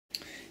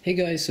Hey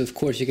guys, so of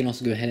course you can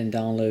also go ahead and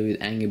download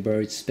Angry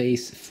Birds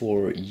Space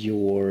for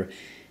your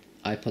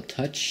iPod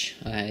Touch.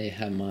 I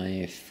have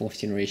my 4th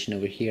generation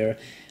over here.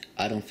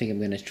 I don't think I'm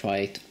gonna try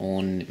it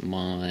on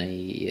my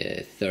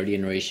 3rd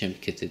generation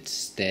because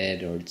it's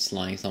dead or it's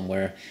lying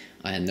somewhere.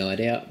 I have no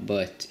idea,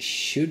 but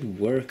should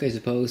work I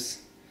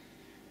suppose.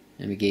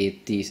 Let me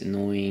get these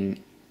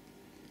annoying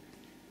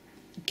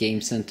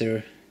Game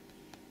Center.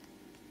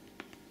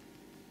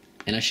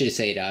 And I should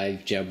say that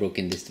I've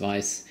jailbroken this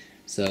device,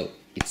 so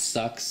it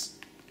sucks.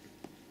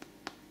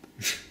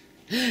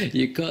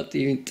 You can't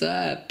even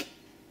tap.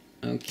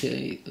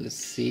 Okay, let's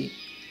see.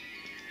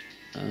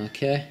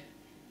 Okay.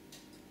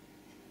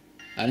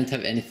 I don't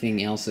have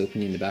anything else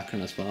open in the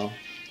background as well.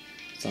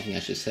 Something I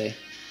should say.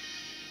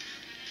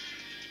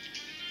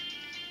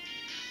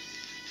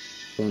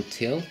 Won't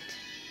tilt.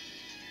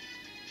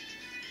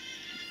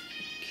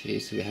 Okay,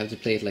 so we have to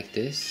play it like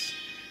this.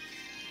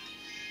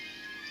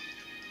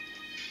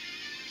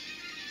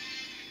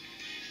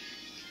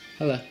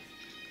 Hello.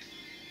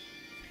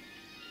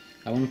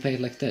 I want to play it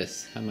like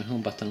this. Have my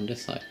home button on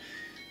this side.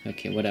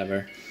 Okay,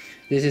 whatever.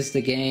 This is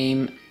the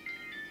game,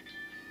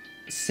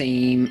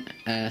 same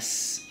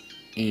as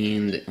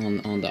on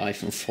the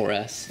iPhone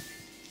 4S.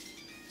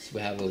 So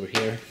we have over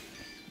here.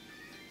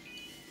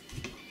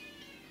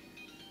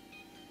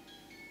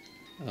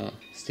 Oh,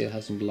 still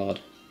has some blood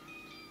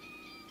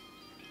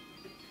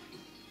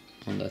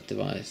on that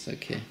device.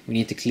 Okay, we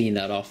need to clean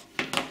that off.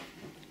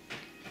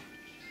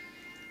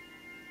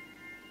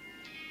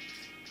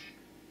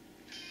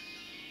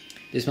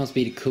 This must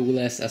be the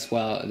coolest as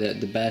well, the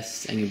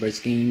best Angry Birds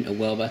game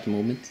available at the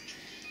moment.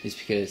 It's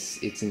because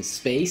it's in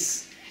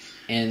space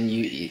and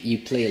you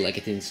play like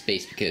it in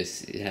space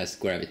because it has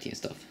gravity and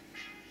stuff.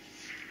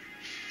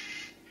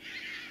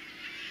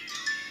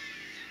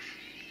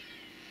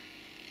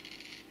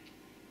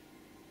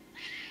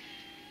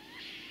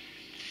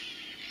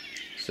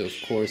 So of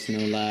course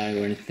no lag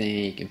or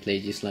anything, you can play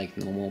just like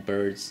normal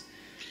birds.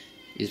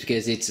 It's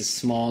because it's a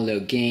small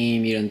little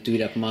game, you don't do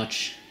that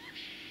much.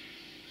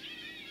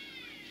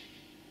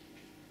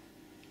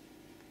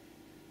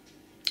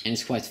 And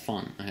it's quite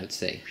fun, I have to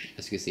say,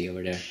 as you can see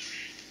over there.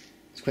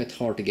 It's quite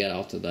hard to get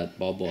out of that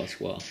bubble as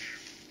well.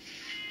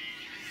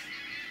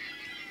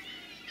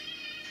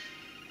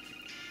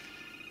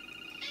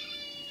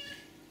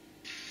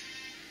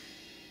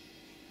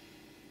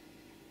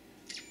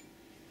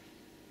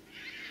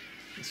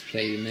 Let's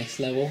play the next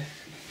level.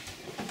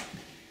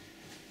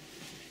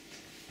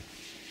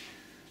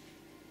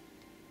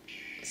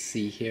 Let's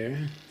see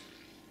here.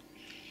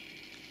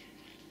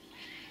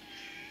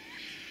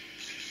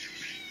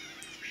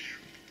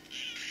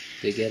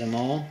 They get them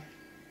all.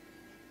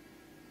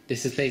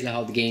 This is basically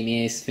how the game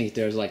is. I think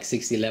there's like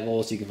 60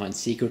 levels. You can find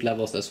secret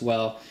levels as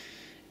well,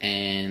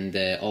 and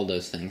all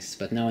those things.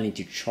 But now I need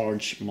to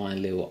charge my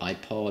little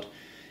iPod,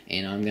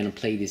 and I'm gonna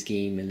play this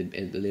game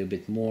a little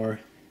bit more.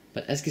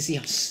 But as you can see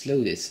how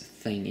slow this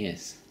thing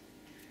is.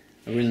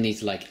 I really need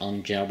to like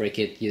unjailbreak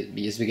it,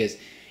 just because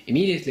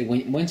immediately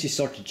once you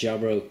start to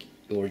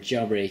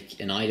jailbreak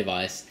an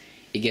iDevice,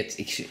 it gets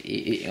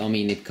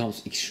it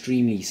becomes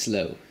extremely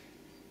slow.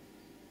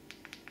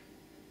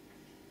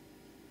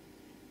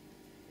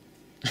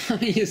 I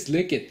mean, just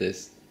look at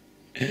this.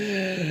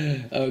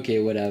 Okay,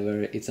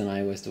 whatever. It's an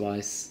iOS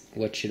device.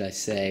 What should I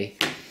say?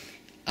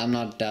 I'm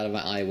not that of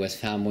an iOS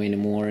fanboy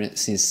anymore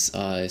since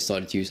I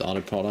started to use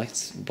other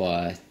products.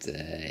 But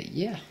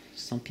yeah,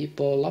 some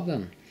people love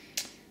them.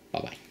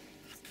 Bye bye.